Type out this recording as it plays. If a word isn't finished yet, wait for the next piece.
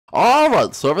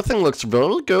Alright, so everything looks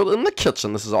very good in the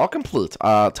kitchen. This is all complete.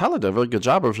 Tyler did a really good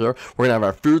job over here. We're gonna have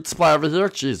our food supply over here.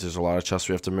 Jeez, there's a lot of chests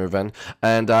we have to move in.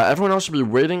 And everyone else should be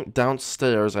waiting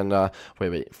downstairs. And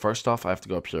wait. First off, I have to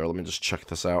go up here. Let me just check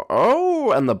this out.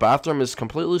 Oh, and the bathroom is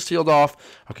completely sealed off.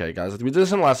 Okay, guys, we did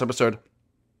this in the last episode.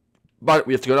 But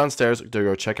we have to go downstairs to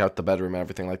go check out the bedroom and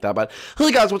everything like that. But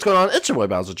hey guys, what's going on? It's your boy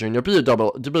Bowser Jr. I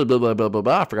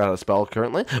forgot how to spell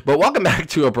currently. But welcome back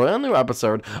to a brand new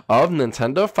episode of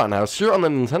Nintendo Funhouse here on the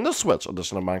Nintendo Switch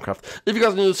edition of Minecraft. If you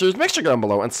guys are new to the series, make sure you go down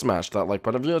below and smash that like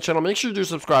button. If you're new to the channel, make sure you do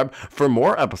subscribe for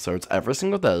more episodes every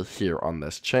single day here on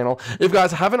this channel. If you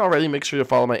guys haven't already, make sure you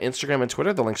follow my Instagram and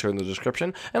Twitter. The links are in the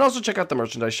description. And also check out the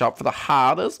merchandise shop for the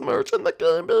hottest merch in the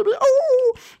game, baby.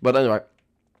 Oh! But anyway.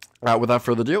 Without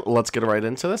further ado, let's get right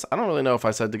into this. I don't really know if I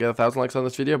said to get 1,000 likes on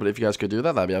this video, but if you guys could do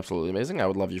that, that'd be absolutely amazing. I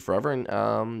would love you forever,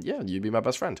 and yeah, you'd be my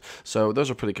best friend. So those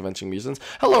are pretty convincing reasons.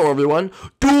 Hello, everyone.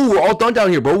 Dude, we're all done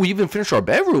down here, bro. We even finished our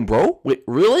bedroom, bro. Wait,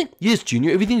 really? Yes, Junior,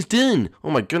 everything's done.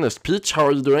 Oh my goodness. Peach, how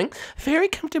are you doing? Very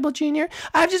comfortable, Junior.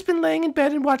 I've just been laying in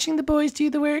bed and watching the boys do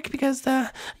the work because,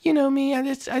 you know me, I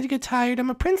get tired.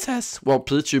 I'm a princess. Well,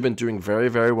 Peach, you've been doing very,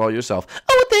 very well yourself.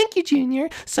 Oh, thank you, Junior.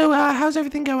 So, how's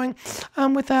everything going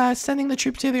with sending the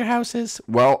troops to their houses?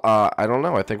 Well, I don't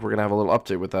know. I think we're going to have a little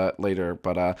update with that later.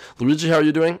 But, Luigi, how are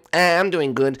you doing? I'm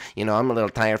doing good. You know, I'm a little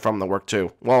tired from the work,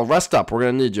 too. Well, rest up. We're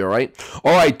going to need you, all right?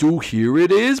 All right, dude, here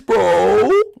it is, bro.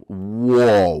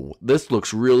 Whoa, this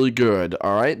looks really good.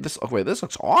 All right, this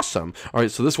looks awesome. All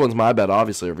right, so this one's my bed,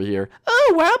 obviously, over here.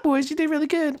 Oh, wow, boys, you did really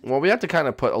good. Well, we have to kind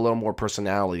of put a little more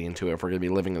personality into it if we're going to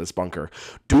be living in this bunker.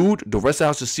 Dude, the rest of the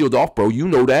house is sealed off, bro. You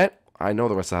know that. I know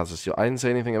the rest of the house is sealed. I didn't say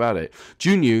anything about it.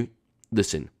 Junior,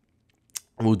 listen.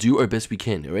 We'll do our best we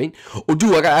can, all right? Oh,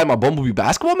 dude, I got to add my Bumblebee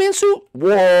basketball man suit?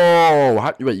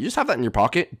 Whoa. Wait, you just have that in your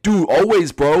pocket? Dude,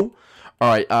 always, bro. All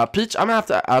right, Peach, I'm going to have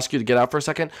to ask you to get out for a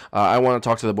second. I want to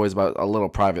talk to the boys about a little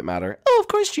private matter. Oh, of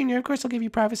course, Junior. Of course, I'll give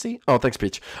you privacy. Oh, thanks,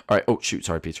 Peach. All right. Oh, shoot.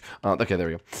 Sorry, Peach. Okay, there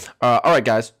we go. All right,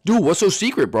 guys. Dude, what's so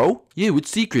secret, bro? Yeah,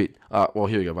 what's secret? Well,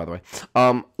 here you go, by the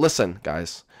way. Listen,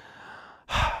 guys.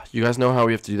 You guys know how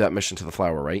we have to do that mission to the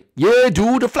flower, right? Yeah,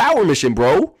 dude, the flower mission,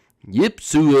 bro. Yep.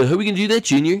 So, how are we going to do that,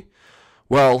 Junior?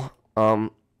 Well,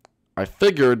 I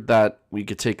figured that we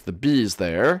could take the bees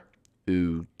there.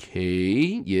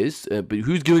 Okay, yes, but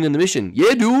who's going on the mission?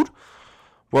 Yeah, dude.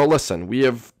 Well, listen, we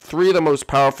have 3 of the most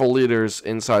powerful leaders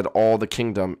inside all the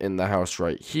kingdom in the house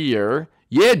right here.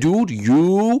 Yeah, dude,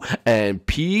 you and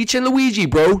Peach and Luigi,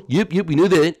 bro. Yep, we know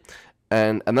that.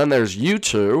 And then there's you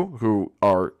two who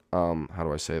are, how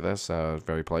do I say this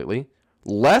very politely?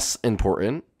 Less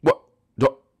important. What?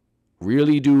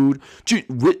 Really, dude?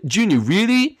 Junior,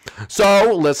 really?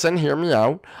 So, listen, hear me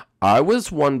out. I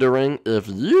was wondering if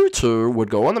you two would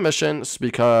go on the mission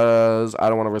because I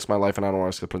don't want to risk my life and I don't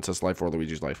want to risk the princess' life or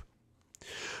Luigi's life.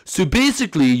 So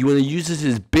basically, you want to use this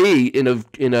as bait in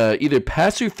a either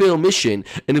pass or fail mission,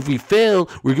 and if we fail,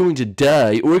 we're going to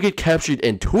die or get captured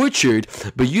and tortured,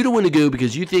 but you don't want to go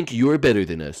because you think you're better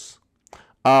than us.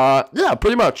 Yeah,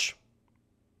 pretty much.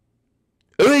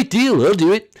 Alright, deal, I'll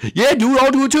do it. Yeah, dude,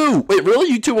 I'll do it too. Wait,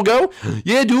 really? You two will go?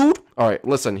 Yeah, dude. Alright,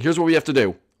 listen, here's what we have to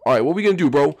do. Alright, what are we gonna do,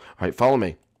 bro? Alright, follow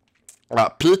me.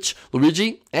 Peach,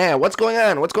 Luigi, what's going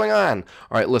on? What's going on?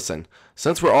 Alright, listen.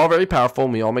 Since we're all very powerful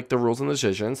and we all make the rules and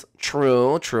decisions,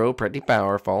 true, pretty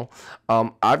powerful,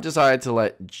 I've decided to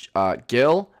let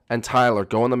Gill and Tyler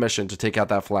go on the mission to take out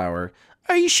that flower.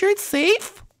 Are you sure it's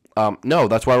safe? No,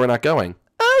 that's why we're not going.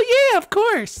 Oh, yeah, of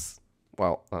course.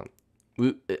 Well, I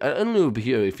don't know how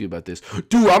you feel about this.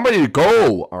 Dude, I'm ready to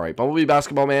go. Alright, Bumblebee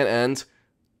Basketball Man and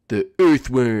the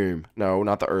Earthworm. No,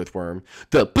 not the Earthworm.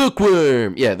 The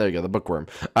Bookworm. Yeah, there you go, the Bookworm.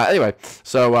 Anyway,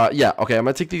 so, yeah, okay, I'm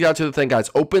going to take you guys to the thing,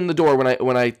 guys. Open the door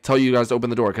when I tell you guys to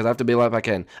open the door, because I have to be let back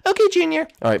in. Okay, Junior.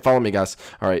 Alright, follow me, guys.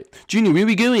 Alright. Junior, where are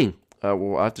we going?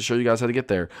 Well, I have to show you guys how to get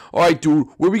there. Alright, dude,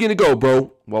 where are we going to go,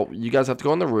 bro? Well, you guys have to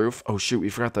go on the roof. Oh, shoot, we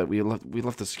forgot that. We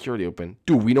left the security open.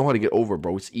 Dude, we know how to get over,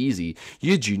 bro. It's easy.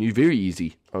 Yeah, Junior, very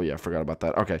easy. Oh, yeah, I forgot about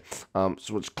that. Okay, so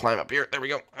we'll just climb up here. There we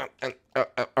go.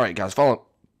 Alright, guys, follow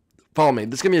me.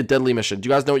 This is going to be a deadly mission. Do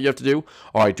you guys know what you have to do?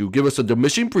 Alright, dude, give us the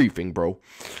mission briefing, bro.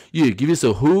 Yeah, give us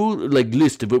a whole,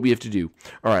 list of what we have to do.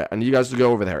 Alright, I need you guys to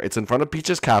go over there. It's in front of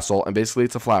Peach's castle, and basically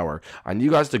it's a flower. I need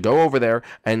you guys to go over there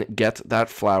and get that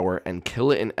flower and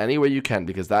kill it in any way you can,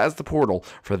 because that is the portal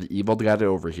for the evil to get it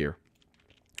over here.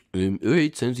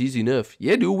 Alright, sounds easy enough.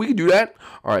 Yeah, dude, we can do that.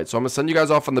 Alright, so I'm gonna send you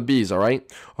guys off on the bees, alright?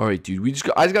 Alright, dude, I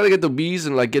just gotta get the bees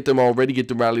and, get them all ready, get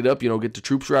them rallied up, get the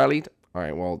troops rallied.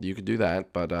 Alright, well, you could do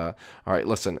that, but, alright,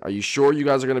 listen, are you sure you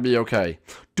guys are gonna be okay?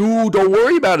 Dude, don't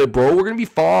worry about it, bro, we're gonna be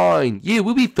fine. Yeah,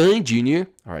 we'll be fine, Junior.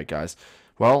 Alright, guys,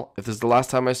 well, if this is the last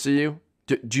time I see you,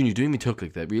 Junior, you don't even talk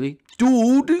like that, really?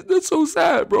 Dude, that's so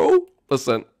sad, bro.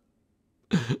 Listen,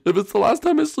 if it's the last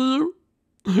time I see you,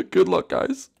 good luck,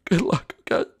 guys. Good luck,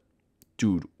 okay?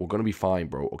 Dude, we're gonna be fine,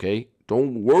 bro, okay?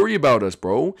 Don't worry about us,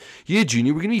 bro. Yeah,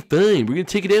 Junior, we're gonna be fine. We're gonna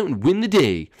take it out and win the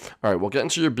day. All right, well, get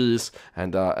into your bees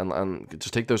and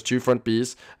just take those 2 front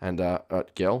bees and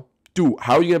Gill. Dude,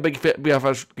 how are you gonna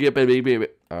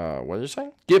what are you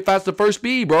saying? Get fast the first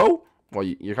bee, bro. Well,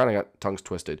 you kind of got tongues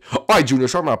twisted. All right, Junior,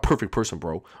 so I'm not a perfect person,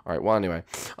 bro. All right, well, anyway.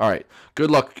 All right,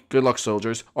 good luck,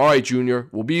 soldiers. All right, Junior,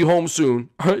 we'll be home soon.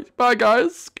 All right, bye,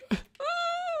 guys.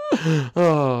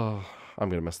 Oh, I'm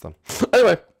gonna miss them.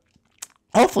 Anyway,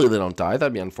 hopefully they don't die.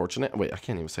 That'd be unfortunate. Wait, I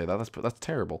can't even say that. That's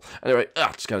terrible. Anyway,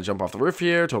 just gotta jump off the roof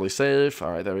here. Totally safe.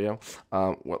 All right, there we go.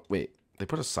 What? Wait, they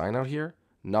put a sign out here.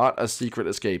 Not a secret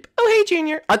escape. Oh, hey,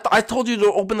 Junior. I told you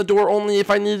to open the door only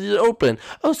if I needed it to open.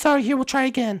 Oh, sorry. Here, we'll try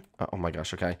again. Oh my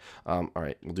gosh. Okay. All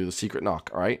right. We'll do the secret knock.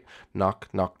 All right. Knock.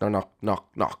 Knock. No. Knock. Knock.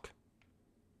 Knock.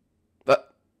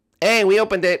 Hey, we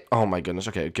opened it. Oh my goodness.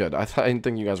 Okay, good. I didn't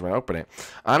think you guys were gonna open it.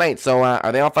 All right. So,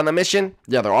 are they off on the mission?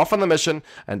 Yeah, they're off on the mission,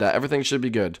 and everything should be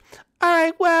good. All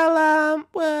right. Well,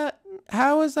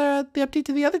 how is the update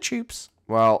to the other troops?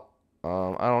 Well.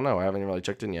 I don't know. I haven't really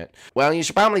checked in yet. Well, you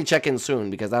should probably check in soon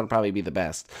because that'll probably be the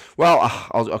best. Well,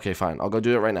 okay, fine. I'll go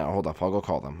do it right now. Hold up. I'll go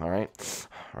call them. All right.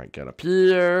 All right. Get up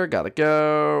here. Gotta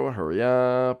go. Hurry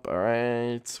up. All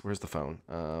right. Where's the phone?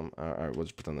 All right. We'll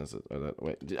just pretend this is.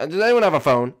 Wait. Does anyone have a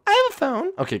phone? I have a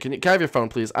phone. Okay. Can I have your phone,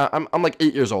 please? I'm like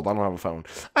 8 years old. I don't have a phone.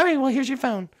 All right. Well, here's your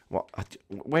phone. Well,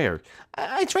 where?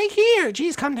 It's right here.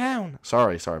 Jeez, calm down.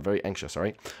 Sorry. Very anxious. All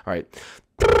right. All right.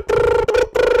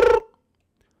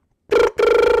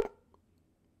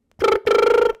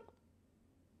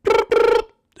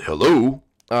 Hello?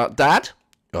 Dad?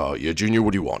 Yeah, Junior,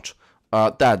 what do you want?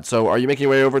 Dad, so are you making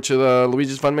your way over to the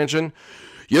Luigi's Fun Mansion?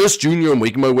 Yes, Junior, I'm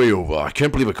making my way over. I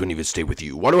can't believe I couldn't even stay with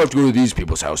you. Why do I have to go to these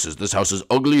people's houses? This house is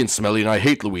ugly and smelly, and I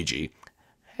hate Luigi.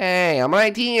 Hey, I'm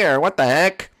right here. What the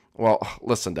heck? Well,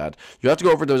 listen, Dad. You have to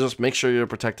go over to just make sure you're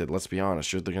protected. Let's be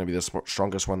honest. You're going to be the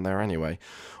strongest one there anyway.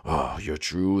 Oh, you're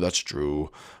true. That's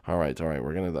true. All right.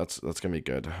 That's gonna be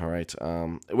good. All right.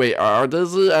 Wait, are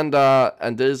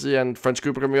Daisy and French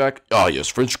Cooper coming back? Ah, yes,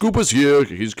 French Cooper's here.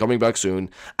 He's coming back soon.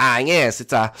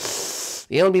 Yes,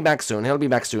 he'll be back soon.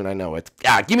 I know it.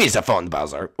 Give me the phone,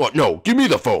 Bowser. Oh, no, give me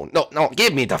the phone. No,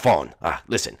 give me the phone.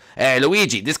 Listen. Hey,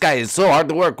 Luigi, this guy is so hard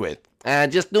to work with.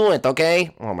 Just do it,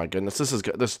 okay? Oh my goodness, this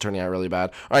is turning out really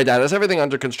bad. All right, Dad, is everything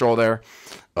under control there?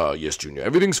 Yes, Junior,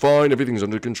 everything's fine. Everything's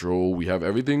under control. We have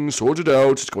everything sorted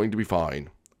out. It's going to be fine.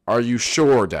 Are you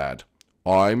sure, Dad?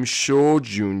 I'm sure,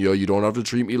 Junior. You don't have to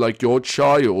treat me like your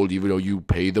child, even though you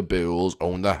pay the bills,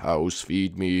 own the house,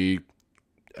 feed me,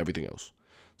 everything else.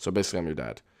 So basically, I'm your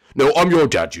dad. No, I'm your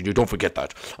dad, Junior. Don't forget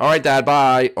that. All right, Dad.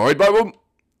 Bye. All right, bye, Mom.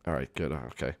 All right, good.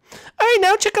 Okay. All right,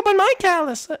 now check up on my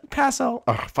castle.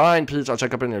 Oh, fine, Peach. I'll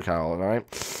check up in your castle. All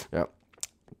right. Yeah.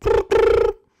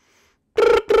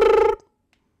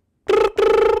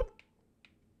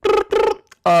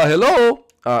 Hello.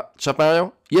 Chef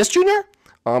Mario. Yes, Junior.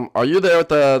 Are you there at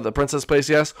the princess place?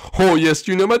 Yes. Oh, yes,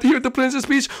 Junior. I'm here at the princess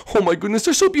beach. Oh my goodness,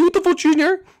 they're so beautiful,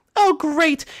 Junior. Oh,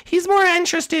 great. He's more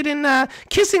interested in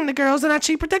kissing the girls than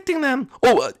actually protecting them.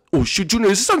 Oh, shoot, Junior.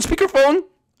 Is this on speakerphone?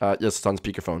 Yes, it's on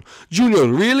speakerphone. Junior,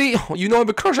 really? You know I have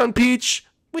a crush on Peach?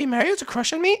 Wait, Mario's a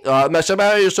crush on me? Chef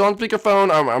Mario, you're still on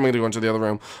speakerphone. I'm going to go into the other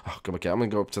room. Oh, come on, I'm going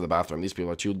to go up to the bathroom. These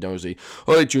people are too nosy.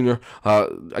 All right, Junior.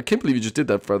 I can't believe you just did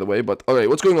that, by the way. But, all right,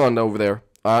 what's going on over there?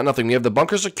 Nothing. We have the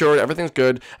bunker secured. Everything's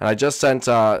good. And I just sent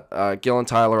Gill and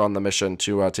Tyler on the mission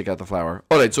to take out the flower.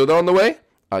 All right, so they're on the way?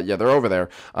 Yeah, they're over there.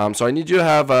 So I need you to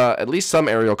have at least some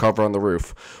aerial cover on the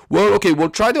roof. Well, okay, we'll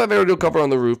try to have aerial cover on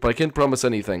the roof, but I can't promise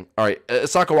anything. All right,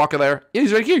 Sakawaka there? Yeah,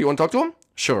 he's right here. You want to talk to him?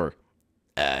 Sure.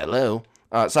 Hello?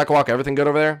 Sakawaka, everything good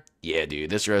over there? Yeah, dude,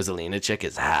 this Rosalina chick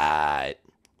is hot.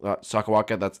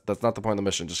 Sakawaka, that's not the point of the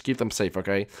mission. Just keep them safe,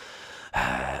 okay?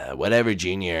 Whatever,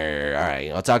 Junior. All right,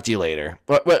 I'll talk to you later.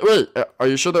 Wait. Are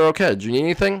you sure they're okay? Do you need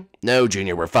anything? No,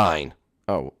 Junior, we're fine.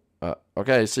 Oh,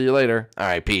 okay. See you later. All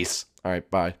right, peace. All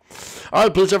right, bye. All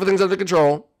right, please, everything's under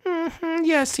control.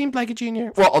 Yeah, seemed like it,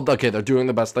 Junior. Well, okay, they're doing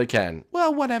the best they can.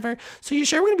 Well, whatever. So you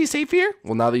sure we're going to be safe here?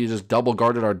 Well, now that you just double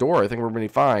guarded our door, I think we're going to be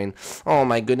fine. Oh,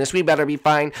 my goodness, we better be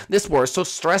fine. This war is so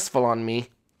stressful on me.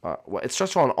 Well, it's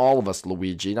stressful on all of us,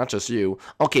 Luigi, not just you.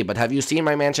 Okay, but have you seen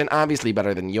my mansion? Obviously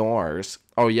better than yours.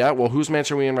 Oh, yeah? Well, whose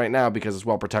mansion are we in right now? Because it's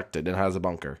well protected and has a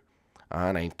bunker.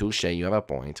 Touche, you have a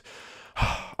point.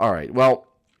 All right, well...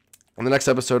 In the next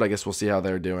episode, I guess we'll see how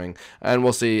they're doing, and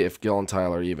we'll see if Gill and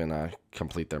Tyler even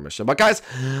complete their mission. But guys,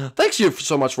 thanks you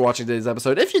so much for watching today's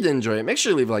episode. If you did enjoy it, make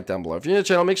sure you leave a like down below. If you're new to the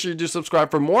channel, make sure you do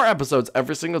subscribe for more episodes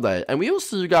every single day, and we will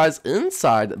see you guys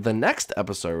inside the next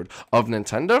episode of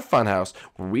Nintendo Funhouse,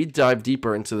 where we dive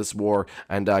deeper into this war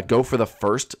and go for the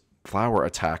first flower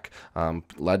attack,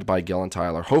 led by Gill and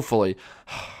Tyler. Hopefully,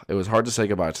 it was hard to say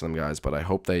goodbye to them, guys, but I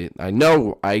hope I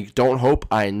know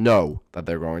that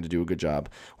they're going to do a good job.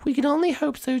 We can only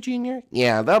hope so, Junior.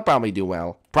 Yeah, they'll probably do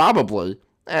well. Probably.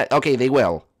 Okay, they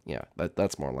will. Yeah,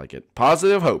 that's more like it.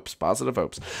 Positive hopes. Positive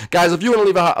hopes. Guys, if you want to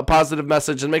leave a positive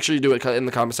message, then make sure you do it in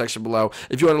the comment section below.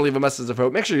 If you want to leave a message of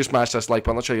hope, make sure you smash that like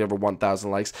button. Let's try to get over 1,000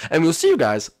 likes. And we'll see you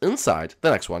guys inside the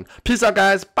next one. Peace out,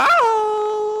 guys. Bye!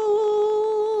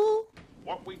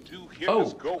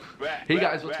 Hey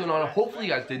guys, what's going on? Hopefully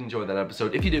you guys did enjoy that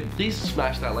episode. If you did, please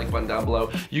smash that like button down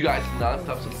below. You guys'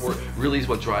 non-stop support really is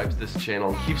what drives this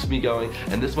channel and keeps me going.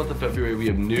 And this month of February, we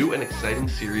have new and exciting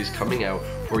series coming out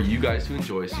for you guys to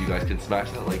enjoy, so you guys can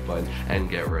smash that like button and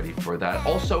get ready for that.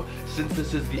 Also, since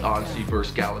this is the Odyssey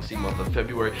vs. Galaxy month of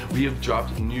February, we have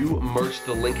dropped new merch.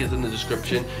 The link is in the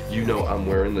description. You know I'm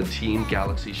wearing the Team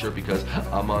Galaxy shirt because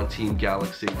I'm on Team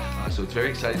Galaxy. So it's very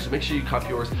exciting. So make sure you copy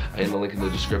yours in the link in the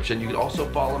description. You can also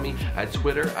follow me at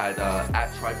Twitter at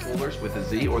Tripolars with a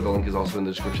Z, or the link is also in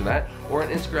the description of that, or on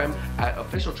Instagram at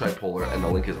official Tripolar, and the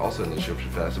link is also in the description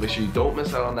for that. So make sure you don't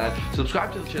miss out on that.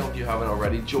 Subscribe to the channel if you haven't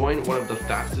already. Join one of the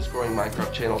fastest growing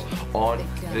Minecraft channels on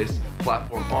this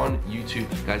platform on YouTube.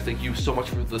 Guys, thank you so much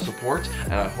for the support,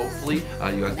 and hopefully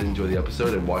you guys did enjoy the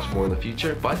episode and watch more in the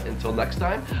future. But until next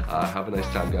time, have a nice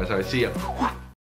time, guys. All right, see ya.